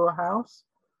David Moorhouse,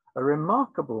 a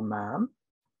remarkable man,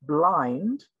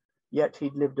 blind, yet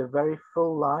he'd lived a very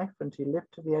full life and he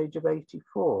lived to the age of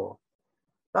 84.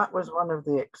 That was one of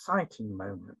the exciting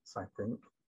moments, I think,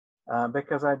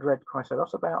 because I'd read quite a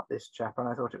lot about this chap and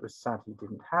I thought it was sad he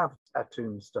didn't have a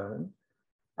tombstone.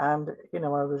 And, you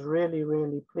know, I was really,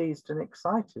 really pleased and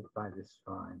excited by this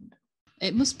find.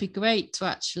 It must be great to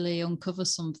actually uncover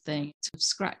something, to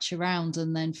scratch around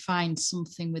and then find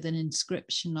something with an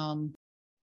inscription on.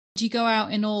 Do you go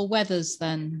out in all weathers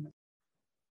then?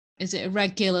 Is it a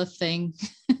regular thing?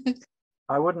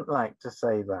 I wouldn't like to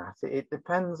say that. It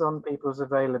depends on people's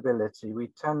availability. We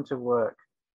tend to work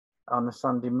on a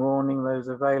Sunday morning, those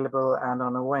available, and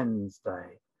on a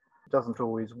Wednesday. It doesn't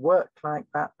always work like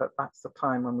that, but that's the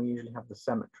time when we usually have the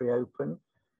cemetery open,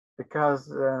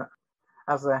 because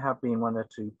as there have been one or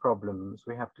two problems,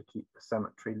 we have to keep the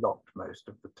cemetery locked most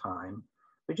of the time,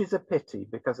 which is a pity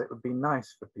because it would be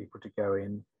nice for people to go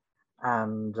in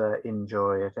and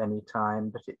enjoy at any time,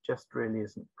 but it just really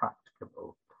isn't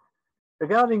practicable.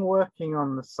 Regarding working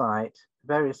on the site,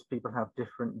 various people have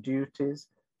different duties.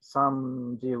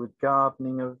 Some deal with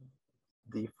gardening of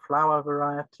the flower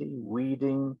variety,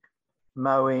 weeding,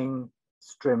 mowing,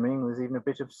 strimming. There's even a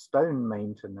bit of stone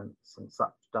maintenance and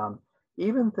such done.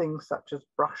 Even things such as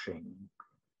brushing,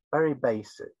 very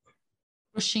basic.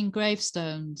 Brushing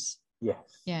gravestones?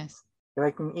 Yes. Yes.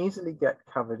 They can easily get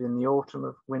covered in the autumn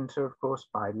of winter, of course,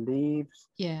 by leaves.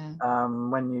 Yeah.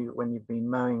 When you've been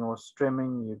mowing or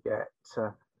strimming, you get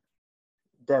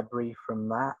debris from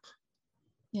that.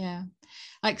 Yeah.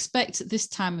 I expect at this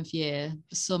time of year,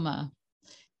 the summer,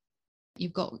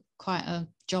 you've got quite a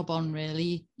job on,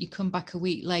 really. You come back a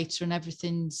week later and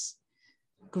everything's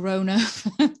grown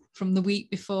over from the week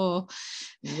before.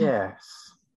 Yes.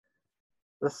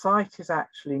 The site is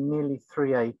actually nearly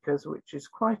 3 acres, which is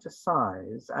quite a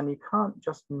size, and you can't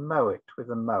just mow it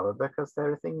with a mower because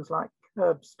there are things like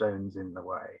curbstones in the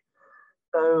way.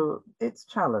 So it's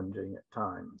challenging at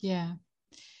times. Yeah.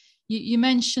 You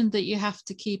mentioned that you have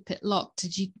to keep it locked.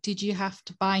 Did you have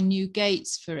to buy new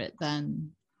gates for it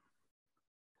then?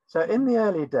 So in the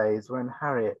early days when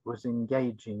Harriet was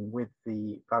engaging with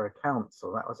the Borough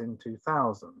Council, that was in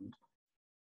 2000,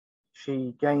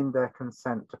 she gained their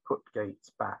consent to put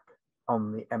gates back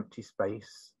on the empty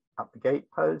space at the gate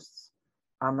posts,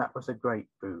 and that was a great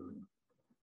boon.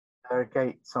 There are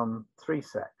gates on 3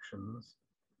 sections,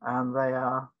 and they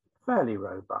are fairly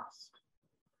robust.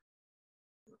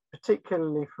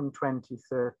 Particularly from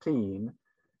 2013,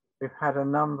 we've had a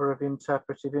number of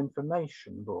interpretive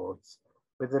information boards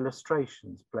with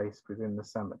illustrations placed within the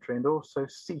cemetery and also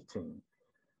seating.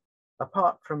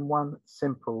 Apart from one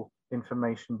simple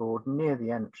information board near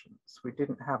the entrance, we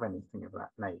didn't have anything of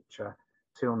that nature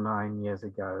till 9 years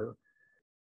ago.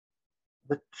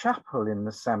 The chapel in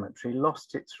the cemetery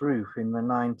lost its roof in the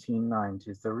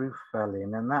 1990s. The roof fell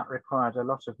in, and that required a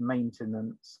lot of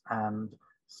maintenance and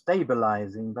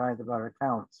stabilizing by the Borough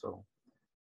Council.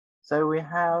 So we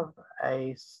have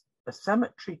a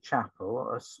cemetery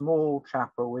chapel, a small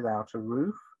chapel without a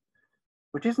roof,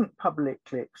 which isn't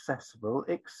publicly accessible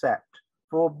except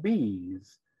for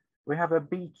bees. We have a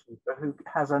beekeeper who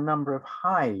has a number of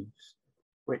hives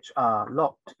which are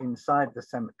locked inside the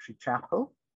cemetery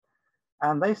chapel,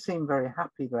 and they seem very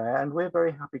happy there, and we're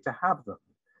very happy to have them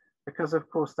because of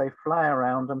course they fly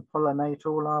around and pollinate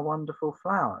all our wonderful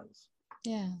flowers.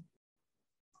 Yeah.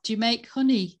 Do you make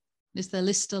honey? Is there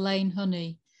Lister Lane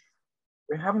honey?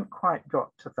 We haven't quite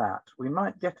got to that. We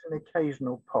might get an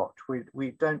occasional pot.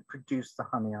 We don't produce the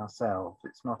honey ourselves.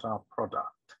 It's not our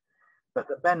product. But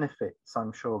the benefits,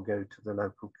 I'm sure, go to the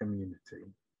local community.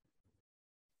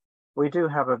 We do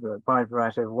have a wide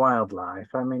variety of wildlife.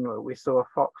 I mean, we saw a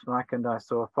fox, Mike and I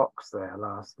saw a fox there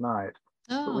last night.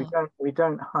 Oh. But we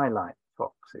don't highlight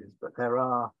foxes, but there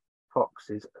are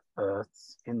foxes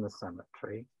earths in the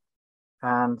cemetery,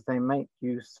 and they make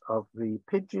use of the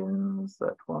pigeons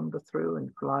that wander through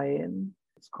and fly in.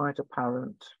 It's quite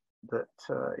apparent that,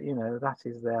 you know, that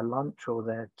is their lunch or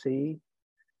their tea.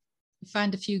 You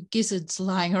find a few gizzards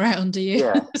lying around, do you?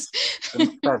 Yes,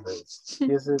 and feathers,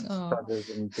 gizzards, feathers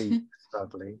and beaks,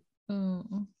 sadly.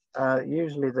 Oh.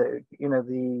 Usually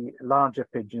the larger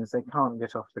pigeons, they can't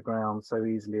get off the ground so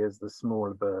easily as the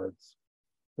smaller birds.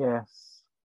 Yes,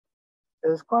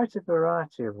 there's quite a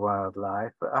variety of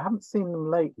wildlife. I haven't seen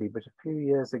them lately, but a few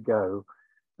years ago,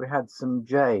 we had some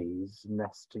jays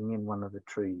nesting in one of the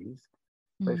trees,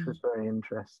 which was very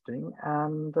interesting.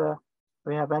 And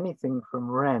we have anything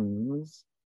from wrens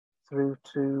through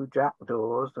to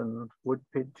jackdaws and wood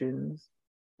pigeons,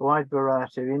 a wide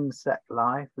variety of insect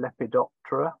life,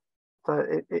 Lepidoptera. So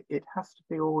it has to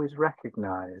be always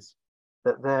recognized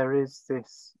that there is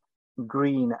this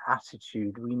green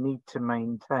attitude we need to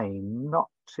maintain, not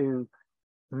to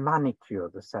manicure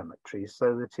the cemetery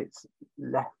so that it's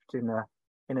left in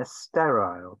a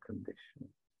sterile condition.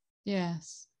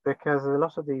 Yes. Because a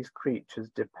lot of these creatures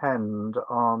depend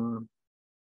on,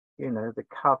 the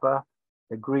cover,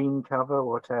 the green cover,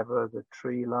 whatever, the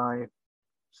tree life,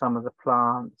 some of the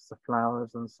plants, the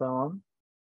flowers, and so on.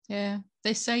 Yeah,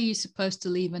 they say you're supposed to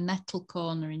leave a nettle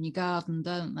corner in your garden,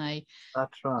 don't they?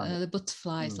 That's right. The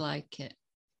butterflies like it.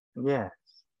 Yes.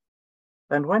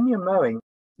 And when you're mowing,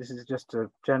 this is just a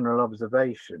general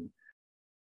observation,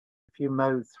 if you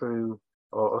mow through,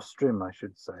 or strim, I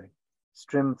should say,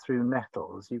 strim through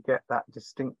nettles, you get that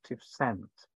distinctive scent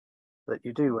that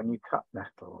you do when you cut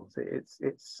nettles. It's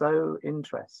so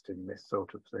interesting, this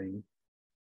sort of thing.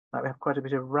 Like we have quite a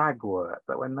bit of ragwort,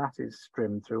 but when that is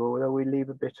strimmed through, although we leave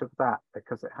a bit of that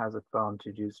because it has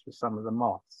advantages for some of the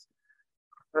moths.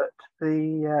 But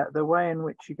the way in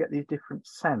which you get these different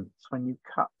scents when you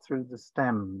cut through the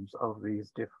stems of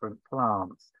these different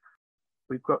plants,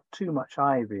 we've got too much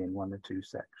ivy in one or two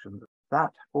sections.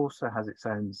 That also has its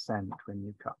own scent when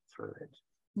you cut through it.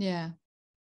 Yeah.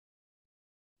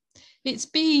 It's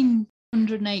been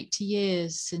 180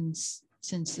 years since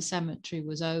the cemetery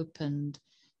was opened.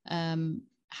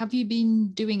 Have you been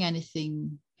doing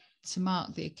anything to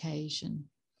mark the occasion?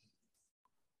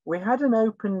 We had an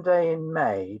open day in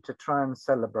May to try and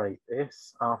celebrate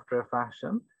this after a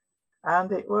fashion,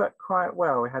 and it worked quite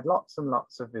well. We had lots and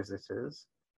lots of visitors.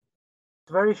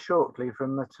 Very shortly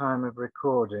from the time of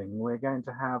recording, we're going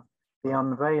to have the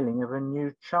unveiling of a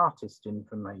new Chartist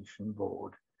information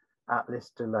board at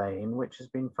Lister Lane, which has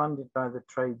been funded by the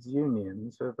trades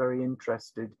unions who are very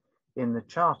interested in the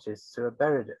Chartists who are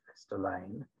buried at Lister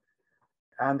Lane.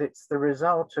 And it's the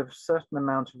result of a certain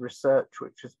amount of research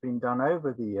which has been done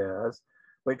over the years,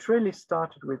 which really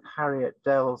started with Harriet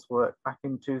Dell's work back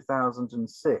in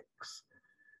 2006,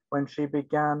 when she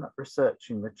began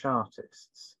researching the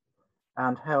Chartists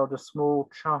and held a small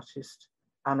Chartist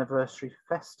anniversary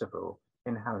festival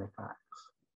in Halifax.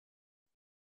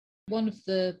 One of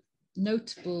the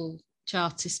notable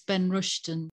Chartists, Ben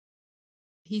Rushton,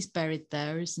 he's buried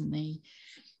there, isn't he?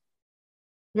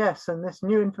 Yes, and this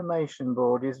new information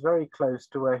board is very close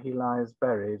to where he lies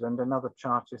buried, and another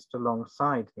Chartist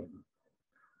alongside him.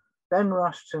 Ben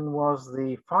Rushton was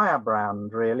the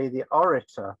firebrand, really, the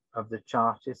orator of the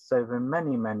Chartists over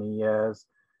many, many years,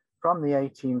 from the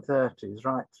 1830s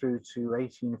right through to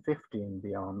 1850 and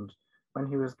beyond, when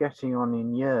he was getting on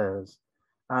in years.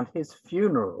 And his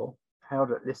funeral,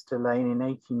 held at Lister Lane in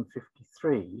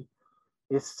 1853,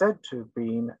 is said to have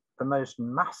been the most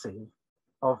massive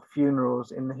of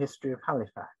funerals in the history of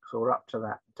Halifax, or up to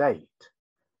that date.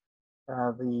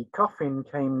 The coffin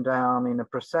came down in a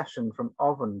procession from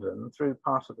Ovenden through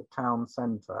part of the town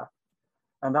centre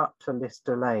and up to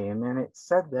Lister Lane, and it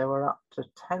said there were up to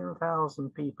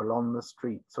 10,000 people on the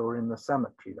streets or in the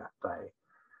cemetery that day,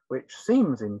 which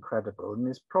seems incredible and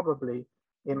is probably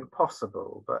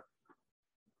impossible, but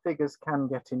figures can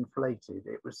get inflated.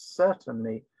 It was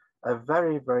certainly a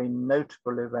very, very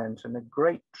notable event and a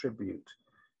great tribute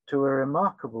to a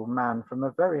remarkable man from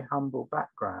a very humble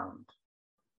background.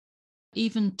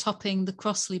 Even topping the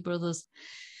Crossley brothers.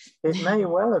 It may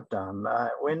well have done.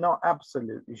 We're not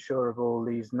absolutely sure of all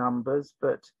these numbers,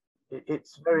 but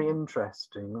it's very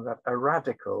interesting that a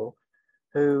radical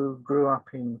who grew up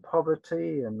in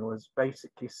poverty and was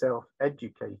basically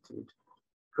self-educated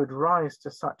could rise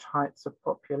to such heights of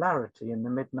popularity in the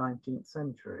mid-19th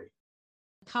century.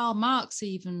 Karl Marx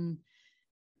even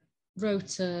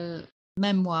wrote a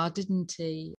memoir, didn't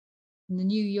he, in the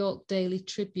New York Daily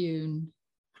Tribune?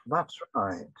 That's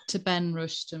right. To Ben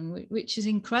Rushton, which is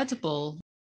incredible.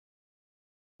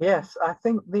 Yes, I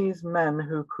think these men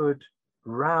who could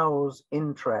rouse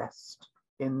interest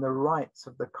in the rights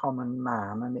of the common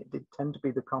man, and it did tend to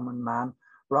be the common man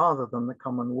rather than the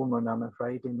common woman, I'm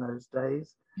afraid, in those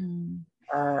days,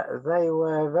 they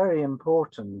were very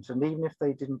important. And even if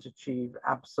they didn't achieve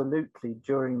absolutely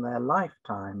during their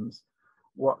lifetimes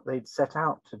what they'd set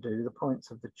out to do, the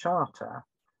points of the Charter,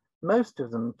 most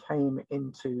of them came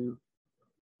into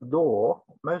law.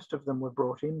 Most of them were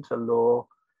brought into law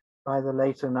by the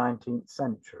later 19th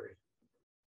century.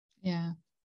 Yeah.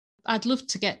 I'd love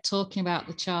to get talking about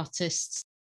the Chartists,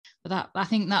 but I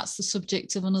think that's the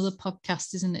subject of another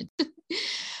podcast, isn't it?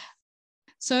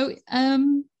 So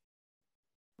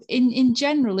in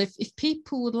general, if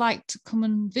people would like to come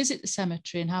and visit the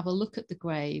cemetery and have a look at the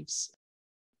graves,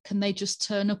 can they just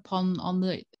turn up on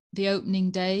the opening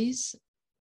days?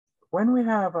 When we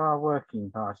have our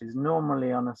working parties,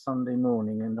 normally on a Sunday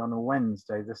morning and on a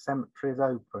Wednesday, the cemetery is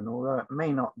open, although it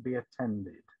may not be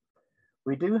attended.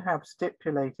 We do have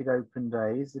stipulated open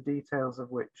days, the details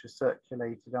of which are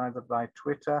circulated either by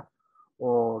Twitter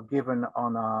or given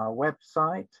on our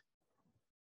website.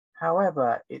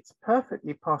 However, it's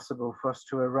perfectly possible for us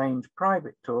to arrange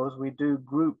private tours. We do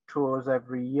group tours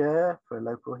every year for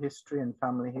local history and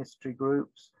family history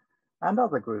groups and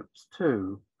other groups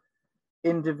too.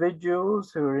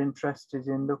 Individuals who are interested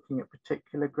in looking at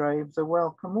particular graves are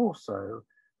welcome also.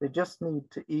 They just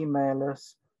need to email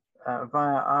us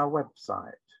via our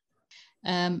website.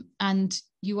 And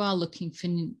you are looking for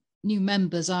new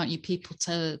members, aren't you? People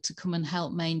to come and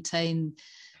help maintain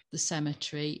the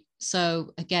cemetery.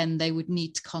 So again, they would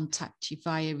need to contact you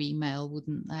via email,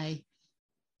 wouldn't they?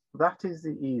 That is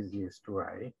the easiest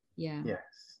way. Yeah. Yes.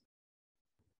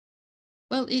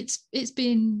 Well, it's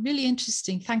been really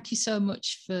interesting. Thank you so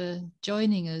much for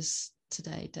joining us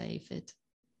today, David.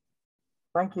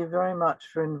 Thank you very much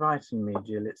for inviting me,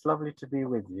 Jill. It's lovely to be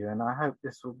with you, and I hope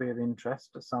this will be of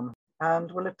interest to some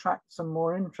and will attract some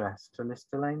more interest to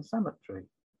Lister Lane Cemetery.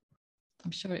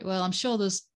 I'm sure it will. I'm sure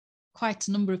there's quite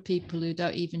a number of people who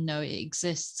don't even know it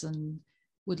exists and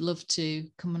would love to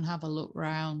come and have a look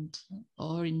round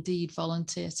or indeed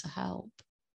volunteer to help.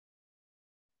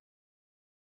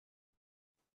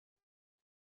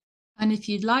 And if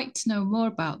you'd like to know more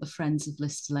about the Friends of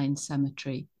Lister Lane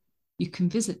Cemetery, you can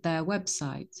visit their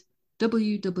website,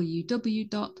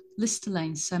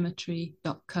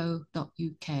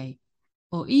 www.listerlanecemetery.co.uk,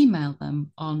 or email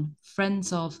them on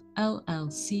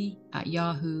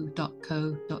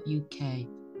friendsofllc@yahoo.co.uk.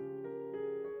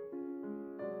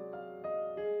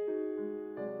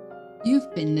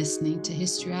 You've been listening to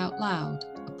History Out Loud,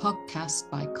 a podcast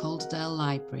by Calderdale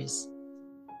Libraries.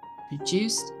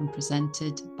 Produced and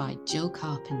presented by Jill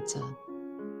Carpenter.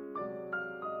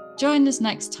 Join us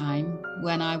next time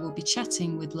when I will be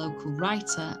chatting with local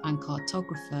writer and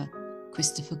cartographer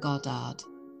Christopher Goddard.